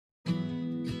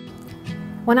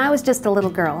When I was just a little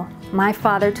girl, my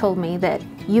father told me that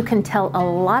you can tell a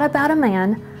lot about a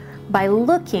man by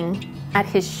looking at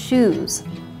his shoes.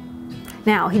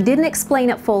 Now, he didn't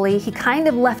explain it fully. He kind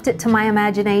of left it to my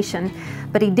imagination,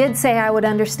 but he did say I would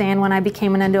understand when I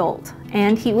became an adult.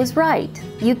 And he was right.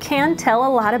 You can tell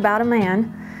a lot about a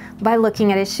man by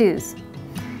looking at his shoes.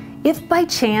 If by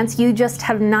chance you just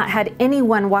have not had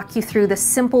anyone walk you through the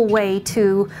simple way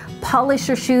to polish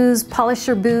your shoes, polish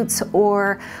your boots,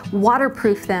 or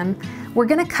waterproof them, we're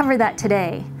going to cover that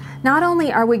today. Not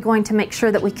only are we going to make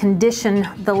sure that we condition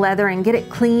the leather and get it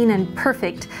clean and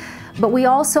perfect, but we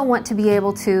also want to be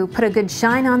able to put a good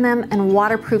shine on them and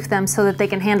waterproof them so that they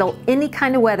can handle any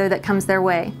kind of weather that comes their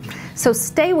way. So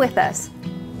stay with us.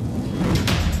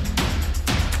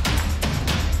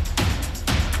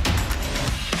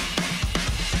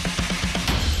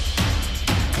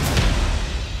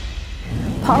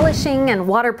 Polishing and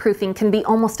waterproofing can be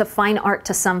almost a fine art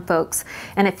to some folks.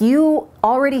 And if you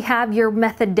already have your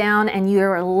method down and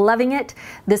you're loving it,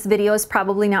 this video is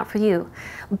probably not for you.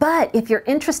 But if you're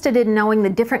interested in knowing the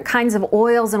different kinds of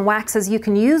oils and waxes you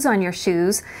can use on your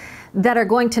shoes that are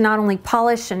going to not only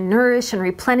polish and nourish and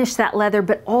replenish that leather,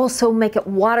 but also make it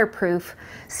waterproof,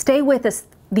 stay with us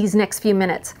these next few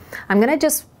minutes. I'm going to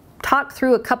just talk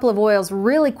through a couple of oils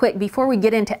really quick before we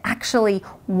get into actually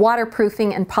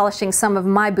waterproofing and polishing some of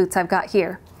my boots I've got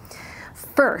here.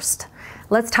 First,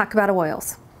 let's talk about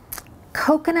oils.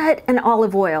 Coconut and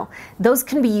olive oil. Those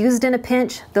can be used in a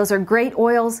pinch. Those are great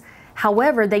oils.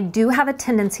 However, they do have a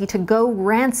tendency to go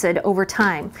rancid over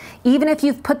time, even if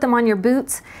you've put them on your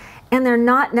boots, and they're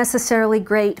not necessarily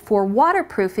great for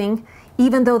waterproofing,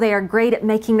 even though they are great at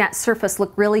making that surface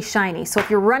look really shiny. So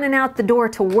if you're running out the door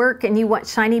to work and you want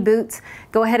shiny boots,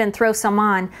 go ahead and throw some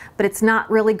on, but it's not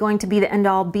really going to be the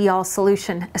end-all be-all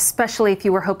solution, especially if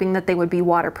you were hoping that they would be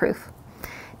waterproof.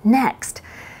 Next,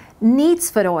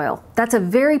 neat's foot oil. That's a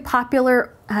very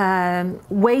popular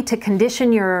way to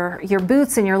condition your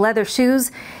boots and your leather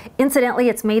shoes. Incidentally,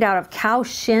 it's made out of cow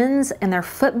shins and their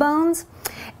foot bones,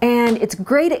 and it's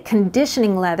great at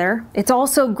conditioning leather. It's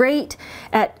also great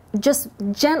at just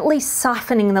gently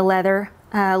softening the leather,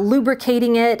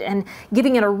 lubricating it, and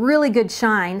giving it a really good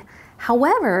shine.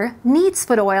 However, neat's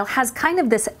foot oil has kind of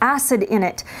this acid in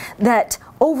it that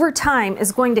over time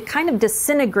is going to kind of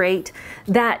disintegrate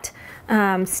that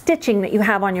stitching that you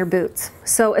have on your boots.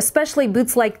 So especially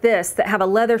boots like this that have a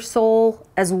leather sole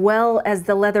as well as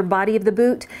the leather body of the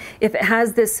boot, if it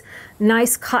has this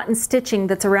nice cotton stitching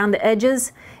that's around the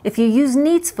edges, if you use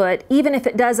neat's foot, even if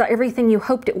it does everything you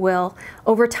hoped it will,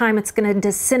 over time it's going to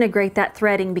disintegrate that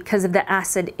threading because of the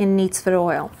acid in neat's foot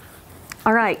oil.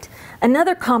 All right,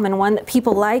 another common one that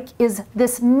people like is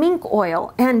this mink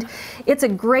oil, and it's a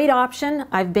great option.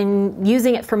 I've been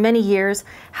using it for many years.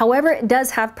 However, it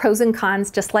does have pros and cons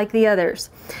just like the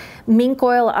others. Mink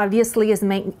oil obviously is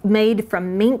made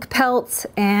from mink pelts,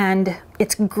 and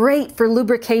it's great for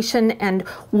lubrication and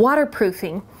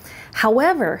waterproofing.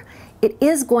 However, it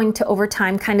is going to over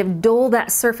time kind of dull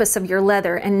that surface of your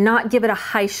leather and not give it a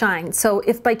high shine. So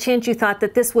if by chance you thought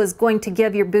that this was going to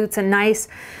give your boots a nice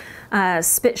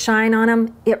spit shine on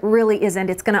them, it really isn't.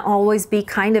 It's going to always be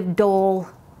kind of dull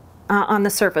on the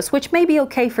surface, which may be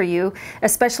okay for you,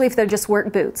 especially if they're just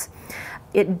work boots.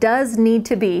 It does need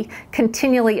to be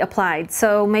continually applied,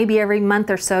 so maybe every month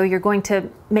or so you're going to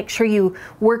make sure you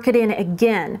work it in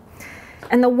again.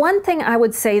 And the one thing I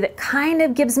would say that kind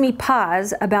of gives me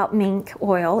pause about mink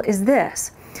oil is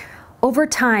this. Over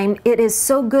time, it is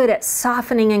so good at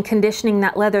softening and conditioning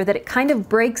that leather that it kind of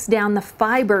breaks down the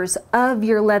fibers of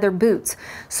your leather boots,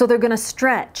 so they're going to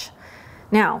stretch.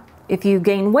 Now, if you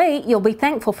gain weight, you'll be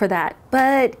thankful for that.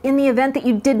 But in the event that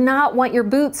you did not want your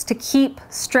boots to keep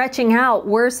stretching out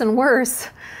worse and worse,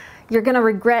 you're going to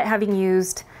regret having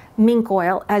used mink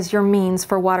oil as your means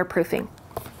for waterproofing.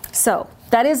 So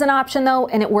that is an option though,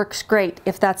 and it works great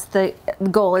if that's the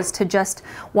goal, is to just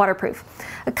waterproof.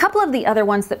 A couple of the other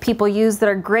ones that people use that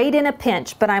are great in a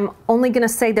pinch, but I'm only going to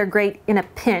say they're great in a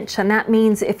pinch, and that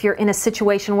means if you're in a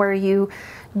situation where you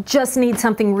just need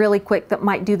something really quick that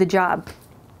might do the job.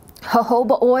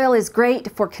 Jojoba oil is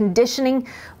great for conditioning,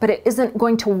 but it isn't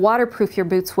going to waterproof your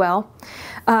boots well.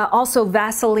 Also,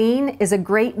 Vaseline is a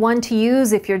great one to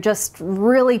use if you're just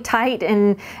really tight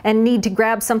and need to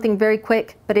grab something very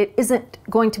quick, but it isn't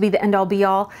going to be the end-all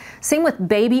be-all. Same with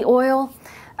baby oil.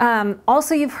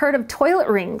 Also, you've heard of toilet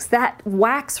rings, that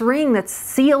wax ring that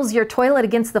seals your toilet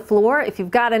against the floor. If you've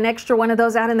got an extra one of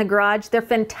those out in the garage, they're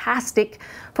fantastic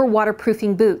for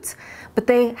waterproofing boots. But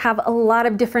they have a lot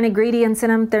of different ingredients in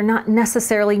them. They're not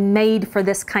necessarily made for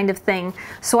this kind of thing.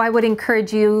 So I would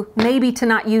encourage you maybe to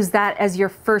not use that as your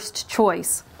first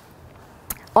choice.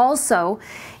 Also,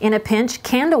 in a pinch,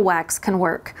 candle wax can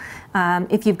work.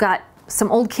 If you've got some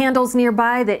old candles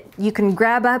nearby that you can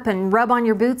grab up and rub on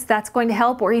your boots, that's going to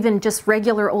help, or even just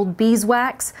regular old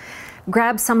beeswax.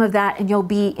 Grab some of that and you'll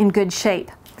be in good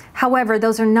shape. However,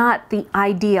 those are not the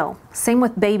ideal. Same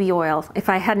with baby oil. If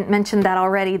I hadn't mentioned that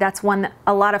already, that's one that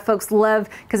a lot of folks love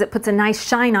because it puts a nice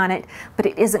shine on it, but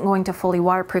it isn't going to fully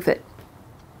waterproof it.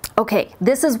 Okay,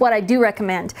 this is what I do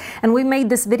recommend. And we made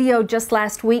this video just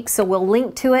last week, so we'll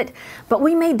link to it. But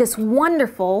we made this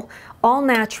wonderful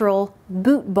all-natural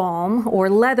boot balm or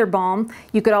leather balm.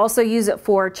 You could also use it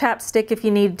for chapstick if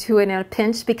you need to in a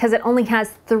pinch, because it only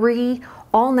has 3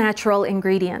 all-natural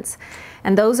ingredients.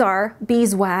 And those are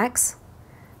beeswax,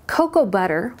 cocoa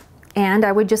butter, and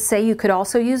I would just say you could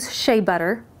also use shea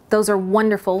butter. Those are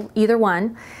wonderful, either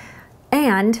one.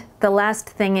 And the last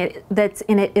thing that's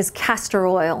in it is castor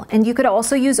oil. And you could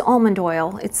also use almond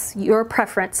oil. It's your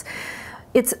preference.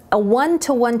 It's a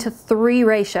 1:1:3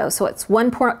 ratio. So it's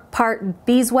 1 part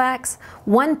beeswax,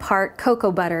 1 part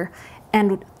cocoa butter,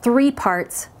 and 3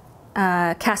 parts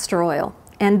castor oil.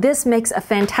 And this makes a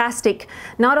fantastic,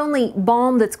 not only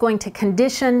balm that's going to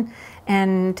condition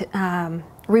and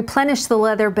replenish the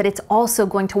leather, but it's also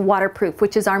going to waterproof,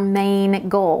 which is our main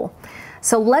goal.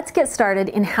 So let's get started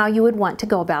in how you would want to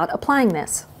go about applying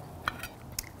this.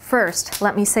 First,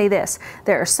 let me say this.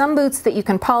 There are some boots that you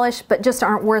can polish, but just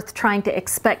aren't worth trying to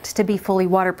expect to be fully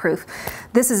waterproof.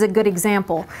 This is a good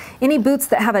example. Any boots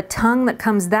that have a tongue that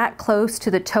comes that close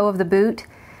to the toe of the boot,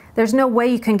 there's no way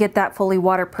you can get that fully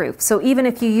waterproof. So even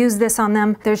if you use this on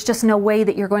them, there's just no way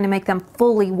that you're going to make them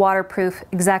fully waterproof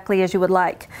exactly as you would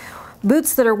like.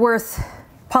 Boots that are worth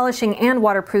polishing and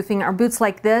waterproofing are boots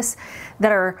like this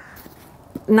that are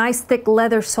nice thick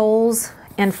leather soles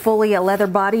and fully a leather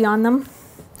body on them.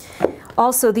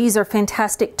 Also, these are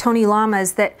fantastic Tony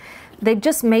Lamas that they've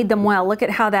just made them well. Look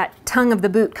at how that tongue of the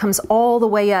boot comes all the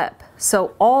way up.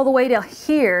 So all the way to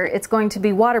here, it's going to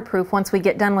be waterproof once we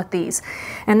get done with these.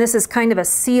 And this is kind of a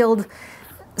sealed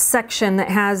section that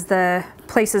has the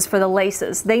places for the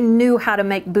laces. They knew how to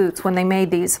make boots when they made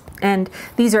these. And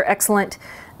these are excellent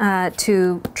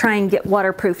to try and get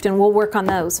waterproofed, and we'll work on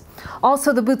those.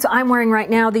 Also, the boots I'm wearing right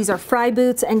now, these are Fry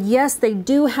boots, and yes, they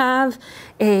do have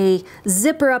a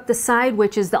zipper up the side,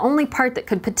 which is the only part that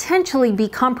could potentially be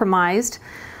compromised.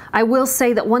 I will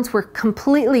say that once we're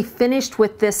completely finished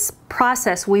with this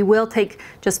process, we will take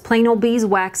just plain old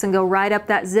beeswax and go right up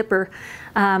that zipper.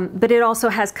 But it also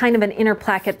has kind of an inner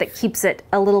placket that keeps it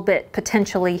a little bit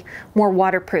potentially more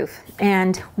waterproof.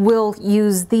 And we'll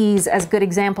use these as good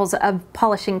examples of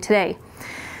polishing today.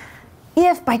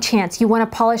 If by chance you want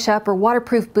to polish up or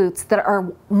waterproof boots that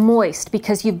are moist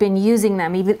because you've been using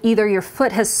them, either your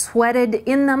foot has sweated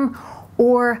in them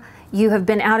or you have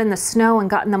been out in the snow and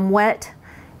gotten them wet,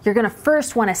 you're going to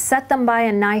first want to set them by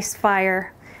a nice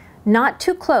fire, not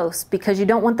too close because you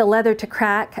don't want the leather to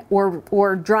crack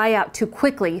or dry out too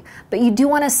quickly, but you do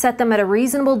want to set them at a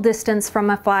reasonable distance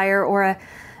from a fire or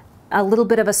a little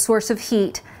bit of a source of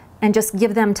heat, and just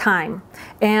give them time.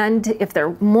 And if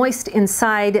they're moist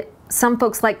inside, some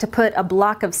folks like to put a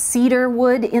block of cedar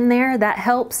wood in there. That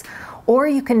helps. Or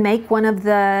you can make one of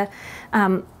the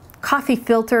coffee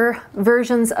filter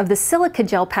versions of the silica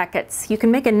gel packets. You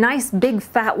can make a nice big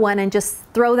fat one and just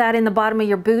throw that in the bottom of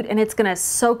your boot, and it's going to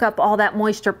soak up all that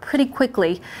moisture pretty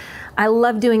quickly. I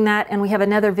love doing that, and we have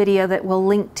another video that we'll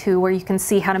link to where you can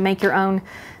see how to make your own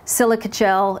silica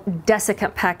gel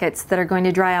desiccant packets that are going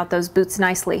to dry out those boots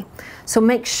nicely. So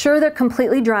make sure they're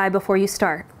completely dry before you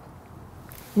start.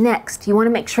 Next, you want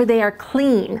to make sure they are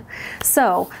clean.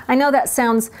 So I know that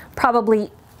sounds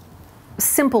probably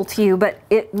simple to you, but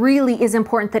it really is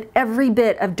important that every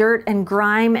bit of dirt and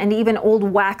grime and even old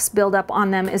wax buildup on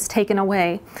them is taken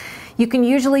away. You can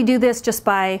usually do this just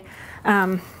by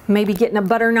maybe getting a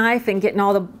butter knife and getting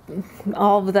all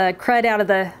of the crud out of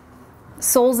the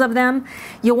soles of them.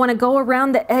 You'll want to go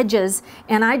around the edges,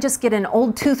 and I just get an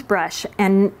old toothbrush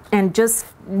and just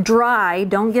dry,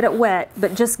 don't get it wet,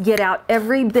 but just get out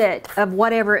every bit of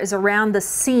whatever is around the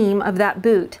seam of that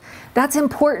boot. That's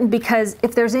important because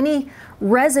if there's any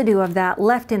residue of that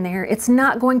left in there, it's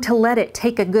not going to let it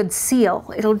take a good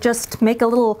seal. It'll just make a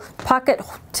little pocket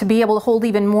to be able to hold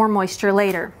even more moisture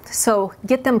later. So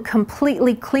get them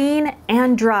completely clean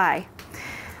and dry.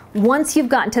 Once you've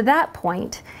gotten to that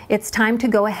point, it's time to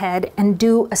go ahead and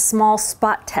do a small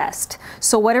spot test.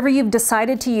 So whatever you've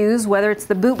decided to use, whether it's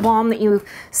the boot balm that you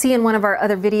see in one of our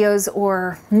other videos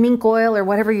or mink oil or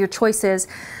whatever your choice is,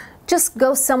 just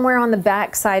go somewhere on the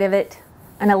back side of it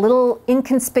in a little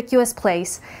inconspicuous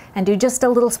place and do just a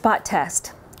little spot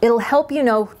test. It'll help you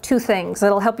know two things.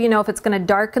 It'll help you know if it's going to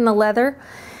darken the leather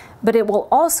but it will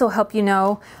also help you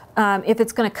know if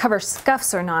it's going to cover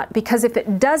scuffs or not, because if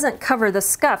it doesn't cover the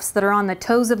scuffs that are on the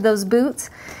toes of those boots,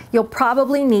 you'll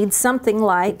probably need something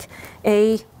like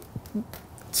a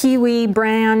Kiwi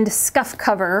brand scuff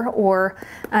cover or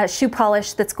shoe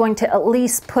polish that's going to at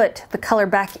least put the color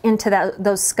back into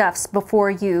those scuffs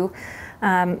before you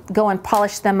go and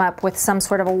polish them up with some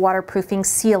sort of a waterproofing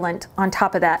sealant on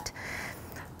top of that.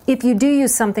 If you do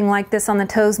use something like this on the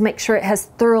toes, make sure it has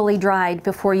thoroughly dried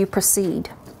before you proceed.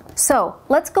 So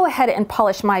let's go ahead and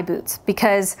polish my boots,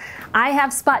 because I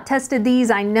have spot tested these.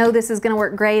 I know this is going to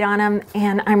work great on them,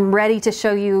 and I'm ready to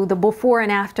show you the before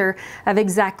and after of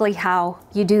exactly how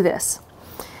you do this.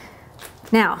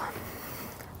 Now,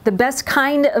 the best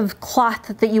kind of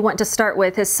cloth that you want to start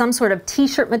with is some sort of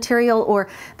t-shirt material, or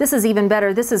this is even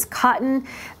better. This is cotton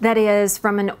that is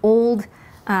from an old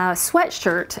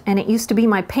sweatshirt, and it used to be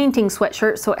my painting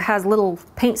sweatshirt, so it has little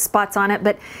paint spots on it,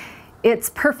 but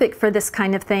it's perfect for this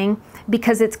kind of thing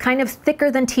because it's kind of thicker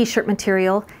than t-shirt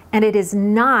material, and it is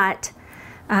not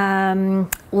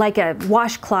like a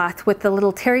washcloth with the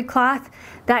little terry cloth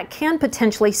that can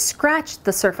potentially scratch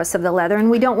the surface of the leather, and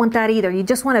we don't want that either. You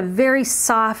just want a very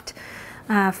soft,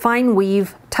 fine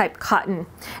weave type cotton.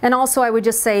 And also I would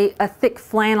just say a thick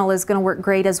flannel is going to work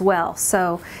great as well.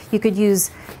 So you could use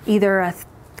either a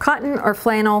cotton or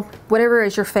flannel, whatever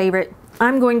is your favorite.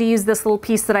 I'm going to use this little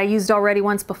piece that I used already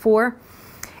once before.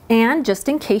 And just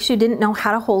in case you didn't know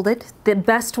how to hold it, the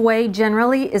best way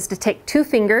generally is to take 2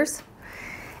 fingers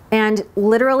and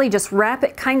literally just wrap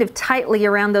it kind of tightly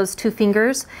around those 2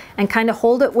 fingers and kind of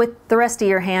hold it with the rest of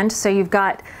your hand. So you've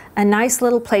got a nice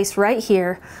little place right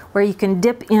here where you can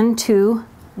dip into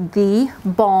the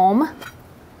balm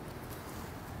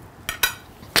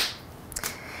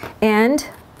and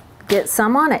get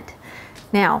some on it.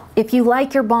 Now, if you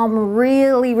like your balm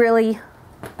really, really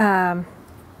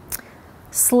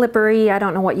slippery, I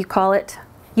don't know what you call it,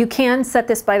 you can set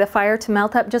this by the fire to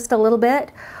melt up just a little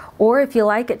bit, or if you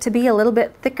like it to be a little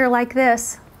bit thicker like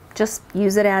this, just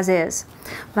use it as is.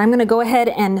 But I'm going to go ahead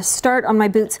and start on my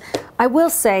boots. I will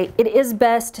say it is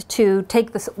best to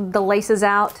take the laces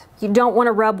out. You don't want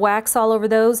to rub wax all over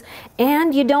those,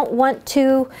 and you don't want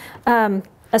to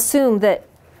assume that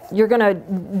you're going to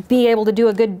be able to do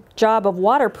a good job of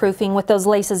waterproofing with those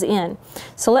laces in.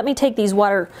 So let me take these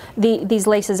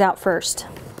laces out first.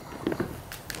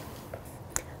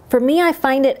 For me, I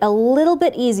find it a little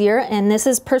bit easier, and this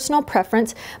is personal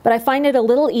preference, but I find it a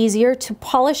little easier to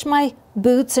polish my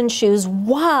boots and shoes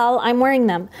while I'm wearing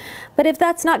them. But if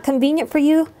that's not convenient for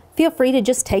you, feel free to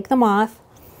just take them off.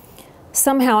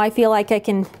 Somehow I feel like I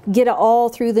can get it all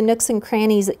through the nooks and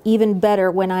crannies even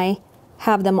better when I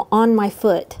have them on my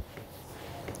foot.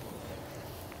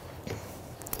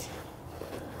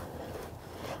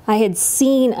 I had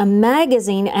seen a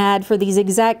magazine ad for these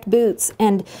exact boots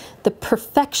and the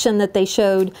perfection that they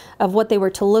showed of what they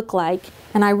were to look like,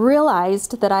 and I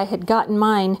realized that I had gotten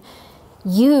mine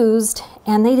used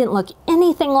and they didn't look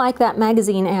anything like that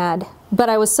magazine ad, but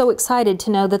I was so excited to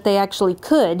know that they actually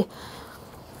could.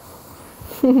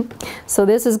 So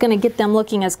this is going to get them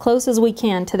looking as close as we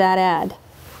can to that ad.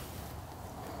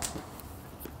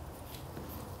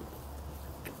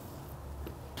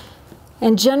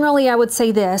 And generally I would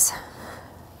say this,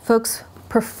 folks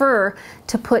prefer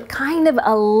to put kind of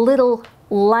a little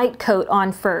light coat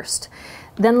on first,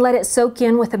 then let it soak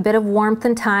in with a bit of warmth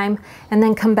and time, and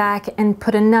then come back and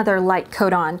put another light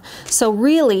coat on. So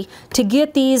really, to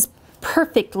get these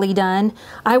perfectly done,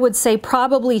 I would say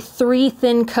probably 3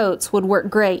 thin coats would work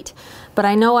great. But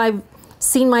I know I've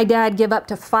seen my dad give up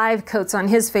to 5 coats on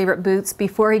his favorite boots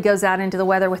before he goes out into the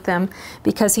weather with them,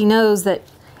 because he knows that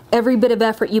every bit of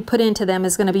effort you put into them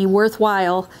is going to be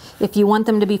worthwhile if you want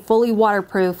them to be fully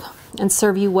waterproof and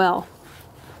serve you well.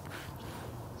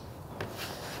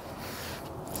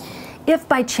 If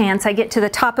by chance I get to the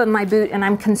top of my boot and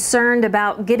I'm concerned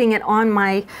about getting it on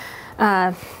my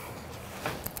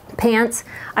pants,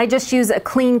 I just use a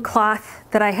clean cloth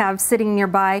that I have sitting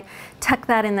nearby, tuck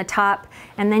that in the top,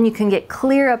 and then you can get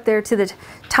clear up there to the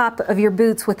top of your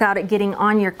boots without it getting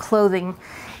on your clothing.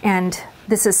 And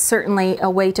this is certainly a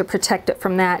way to protect it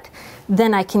from that.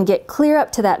 Then I can get clear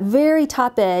up to that very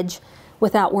top edge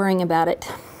without worrying about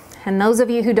it. And those of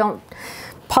you who don't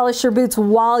polish your boots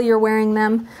while you're wearing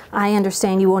them, I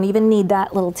understand you won't even need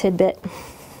that little tidbit.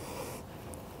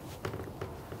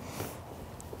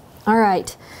 All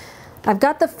right, I've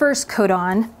got the first coat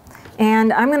on,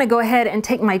 and I'm going to go ahead and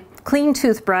take my clean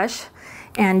toothbrush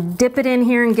and dip it in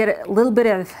here and get a little bit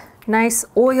of nice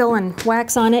oil and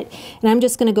wax on it, and I'm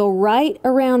just going to go right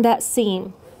around that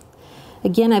seam.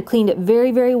 Again, I've cleaned it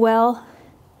very, very well,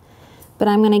 but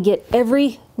I'm going to get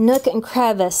every nook and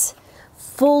crevice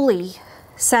fully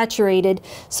saturated,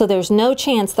 so there's no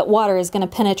chance that water is going to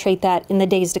penetrate that in the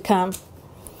days to come.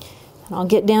 And I'll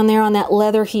get down there on that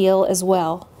leather heel as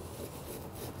well.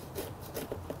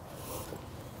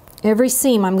 Every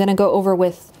seam I'm going to go over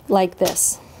with like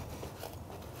this.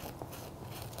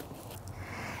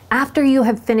 After you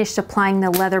have finished applying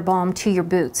the leather balm to your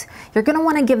boots, you're going to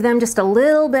want to give them just a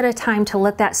little bit of time to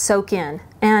let that soak in.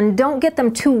 And don't get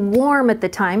them too warm at the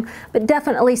time, but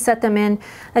definitely set them in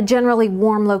a generally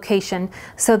warm location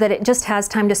so that it just has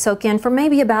time to soak in for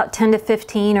maybe about 10 to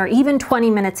 15 or even 20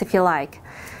 minutes if you like.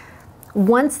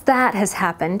 Once that has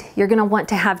happened, you're going to want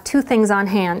to have two things on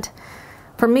hand.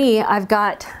 For me, I've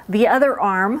got the other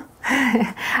arm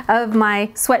of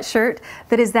my sweatshirt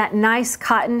that is that nice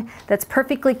cotton that's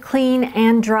perfectly clean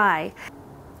and dry.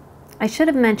 I should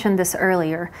have mentioned this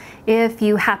earlier. If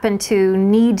you happen to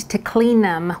need to clean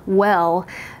them well,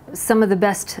 some of the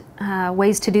best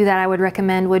ways to do that I would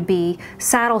recommend would be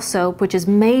saddle soap, which is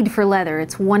made for leather.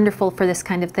 It's wonderful for this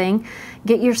kind of thing.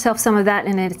 Get yourself some of that,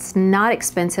 and it's not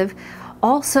expensive.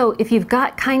 Also, if you've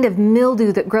got kind of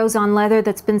mildew that grows on leather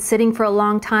that's been sitting for a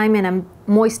long time in a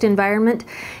moist environment,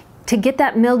 to get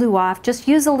that mildew off, just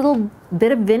use a little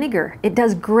bit of vinegar. It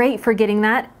does great for getting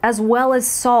that, as well as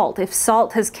salt. If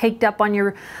salt has caked up on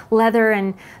your leather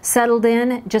and settled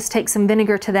in, just take some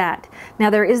vinegar to that. Now,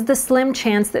 there is the slim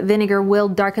chance that vinegar will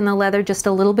darken the leather just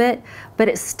a little bit, but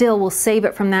it still will save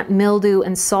it from that mildew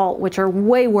and salt, which are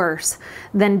way worse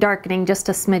than darkening just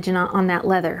a smidgen on that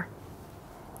leather.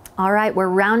 All right, we're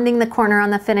rounding the corner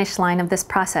on the finish line of this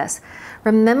process.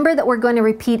 Remember that we're going to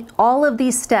repeat all of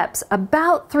these steps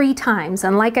about 3 times.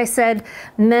 And like I said,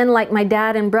 men like my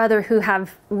dad and brother who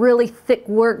have really thick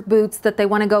work boots that they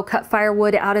want to go cut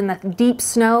firewood out in the deep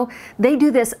snow, they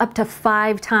do this up to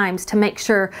 5 times to make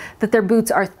sure that their boots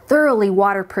are thoroughly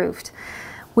waterproofed.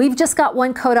 We've just got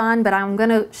one coat on, but I'm going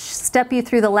to step you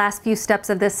through the last few steps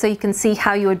of this so you can see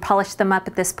how you would polish them up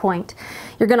at this point.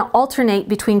 You're going to alternate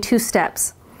between 2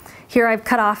 steps. Here I've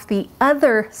cut off the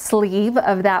other sleeve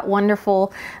of that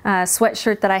wonderful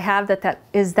sweatshirt that I have that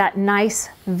is that nice,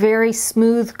 very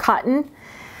smooth cotton.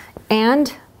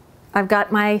 And I've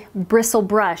got my bristle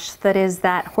brush that is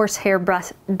that horsehair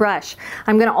brush.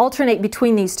 I'm going to alternate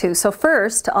between these two. So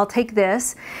first I'll take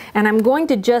this and I'm going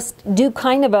to just do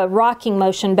kind of a rocking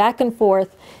motion back and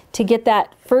forth to get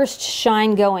that first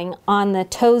shine going on the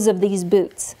toes of these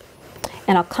boots.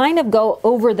 And I'll kind of go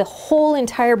over the whole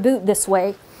entire boot this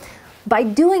way. By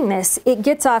doing this, it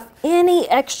gets off any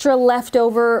extra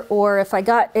leftover, or if I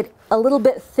got it a little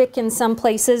bit thick in some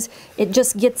places, it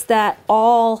just gets that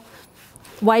all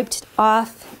wiped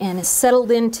off and is settled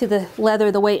into the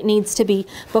leather the way it needs to be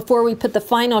before we put the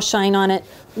final shine on it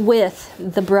with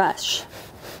the brush.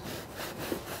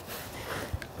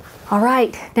 All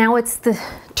right, now it's the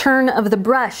turn of the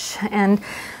brush, and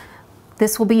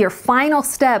this will be your final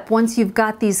step once you've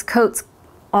got these coats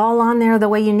all on there the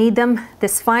way you need them.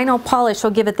 This final polish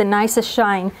will give it the nicest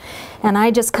shine. And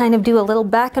I just kind of do a little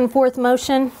back and forth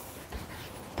motion.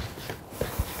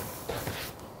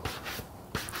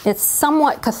 It's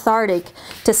somewhat cathartic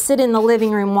to sit in the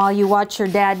living room while you watch your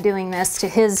dad doing this to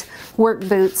his work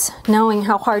boots, knowing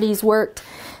how hard he's worked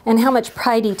and how much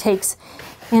pride he takes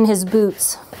in his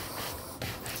boots.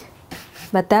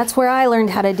 But that's where I learned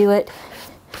how to do it.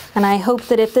 And I hope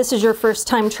that if this is your first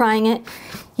time trying it,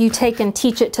 you take and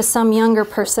teach it to some younger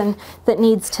person that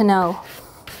needs to know.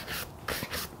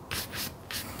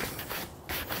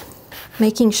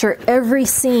 Making sure every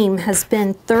seam has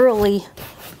been thoroughly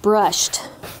brushed.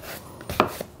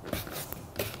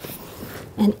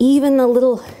 And even the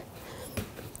little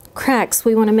cracks,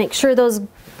 we want to make sure those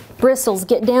bristles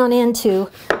get down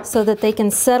into so that they can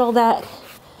settle that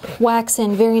wax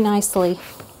in very nicely.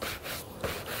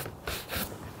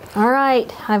 All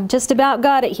right, I've just about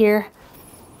got it here.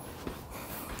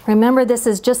 Remember, this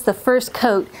is just the first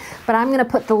coat, but I'm going to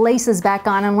put the laces back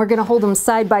on and we're going to hold them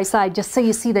side by side just so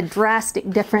you see the drastic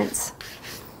difference.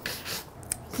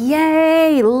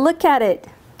 Yay! Look at it.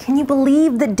 Can you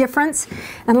believe the difference?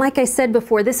 And like I said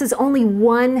before, this is only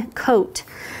one coat.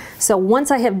 So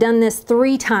once I have done this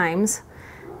 3 times,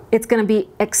 it's going to be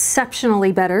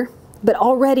exceptionally better. But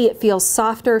already it feels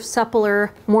softer,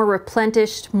 suppler, more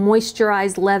replenished,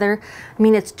 moisturized leather. I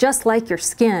mean, it's just like your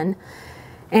skin.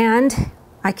 And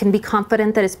I can be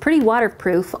confident that it's pretty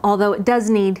waterproof, although it does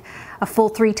need a full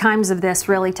 3 times of this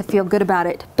really to feel good about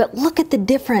it. But look at the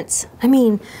difference. I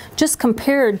mean, just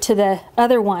compared to the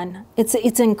other one, it's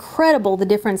incredible the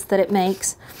difference that it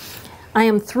makes. I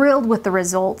am thrilled with the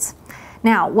results.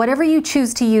 Now, whatever you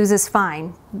choose to use is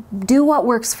fine. Do what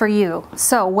works for you.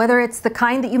 So whether it's the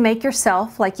kind that you make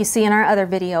yourself, like you see in our other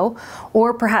video,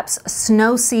 or perhaps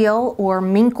snow seal or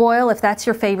mink oil, if that's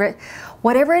your favorite,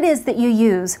 whatever it is that you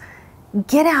use,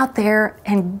 get out there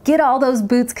and get all those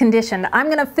boots conditioned. I'm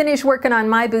gonna finish working on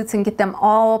my boots and get them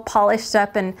all polished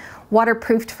up and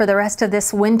waterproofed for the rest of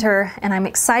this winter, and I'm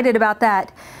excited about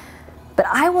that. But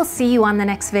I will see you on the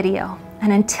next video.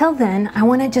 And until then, I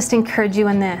wanna just encourage you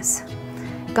in this.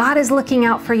 God is looking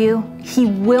out for you. He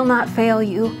will not fail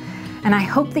you. And I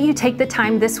hope that you take the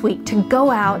time this week to go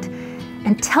out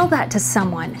and tell that to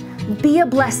someone. Be a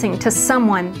blessing to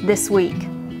someone this week.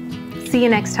 See you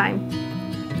next time.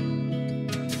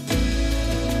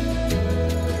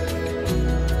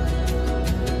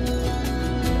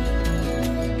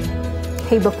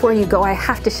 Hey, before you go, I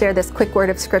have to share this quick word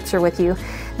of scripture with you.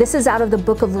 This is out of the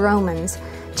book of Romans,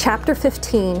 chapter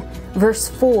 15, verse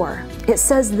 4. It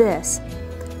says this,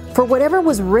 "For whatever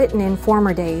was written in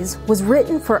former days was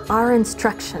written for our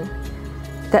instruction,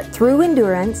 that through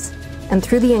endurance and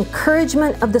through the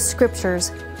encouragement of the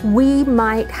scriptures, we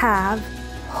might have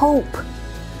hope."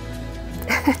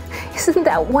 Isn't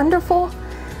that wonderful?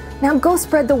 Now go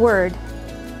spread the word